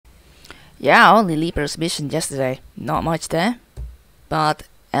Yeah, only Leaper's mission yesterday. Not much there. But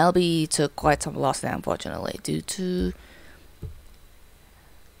LB took quite some loss there, unfortunately, due to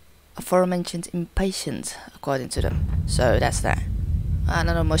aforementioned impatience, according to them. So that's that.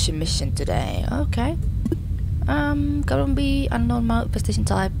 Another motion mission today. Okay. Gonna be unknown mount infestation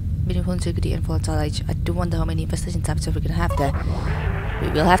type, medium integrity and volatile age. I do wonder how many infestation types we're gonna have there.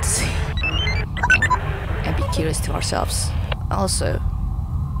 We will have to see. And be curious to ourselves. Also,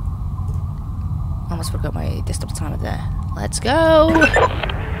 almost forgot my desktop timer there. Let's go!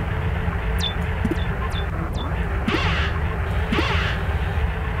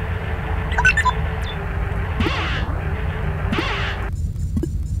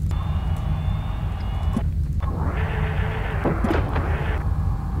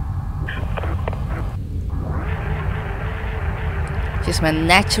 Just my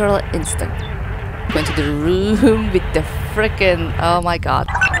natural instinct. Going to the room with the frickin', oh my god,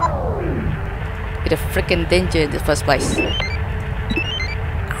 with the frickin' danger in the first place.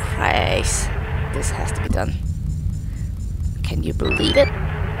 Christ, this has to be done. Can you believe it?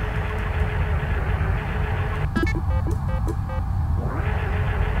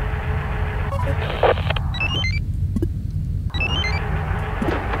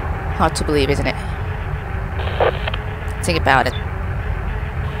 Hard to believe, isn't it? Think about it.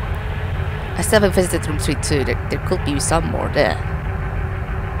 I still haven't visited room 3-2. There could be some more there.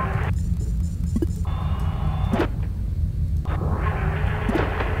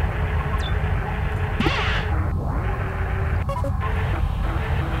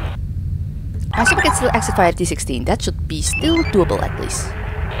 I assume I can still exit via D16. That should be still doable at least.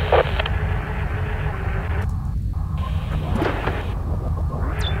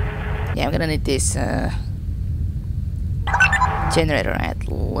 Yeah, I'm gonna need this generator at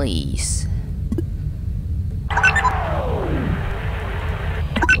least.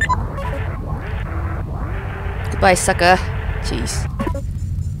 Goodbye, sucker. Jeez.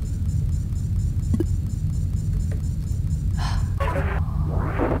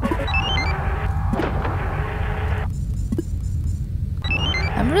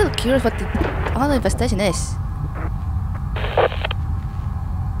 I'm really curious what the other infestation is.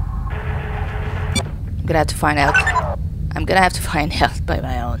 I'm gonna have to find out. I'm gonna have to find out by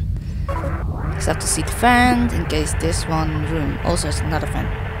my own. Just have to see the fan in case this one room also has another fan.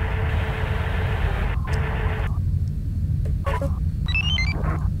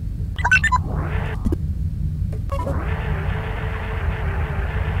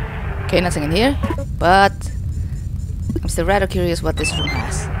 Okay, nothing in here, but I'm still rather curious what this room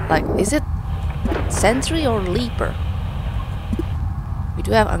has. Like, is it Sentry or Leaper? We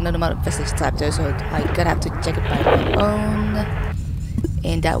do have another amount of infestation type though, so I gotta have to check it by my own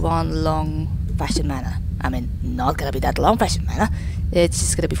in that one long fashion manner. I mean, not gonna be that long fashion manner. It's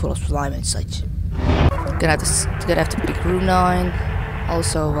just gonna be full of slime and such. Gonna have to pick room 9.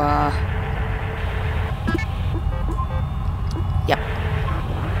 Also, yep.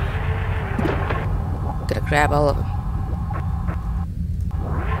 Gotta grab all of them.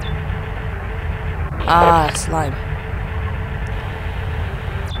 Ah, slime.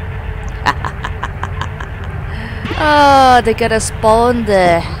 Oh, they gotta spawn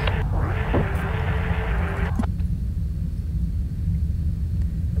there.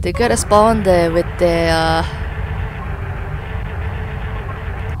 They gotta spawn there with their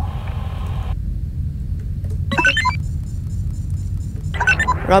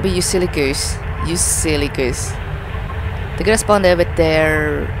Robby, you silly goose. You silly goose. They gotta spawn there with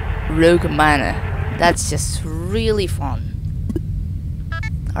their rogue mana. That's just really fun.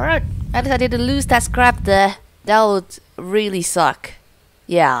 Alright, I decided to lose that scrap there. That would really suck.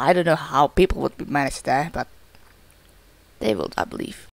 Yeah, I don't know how people would manage that, but they will, I believe.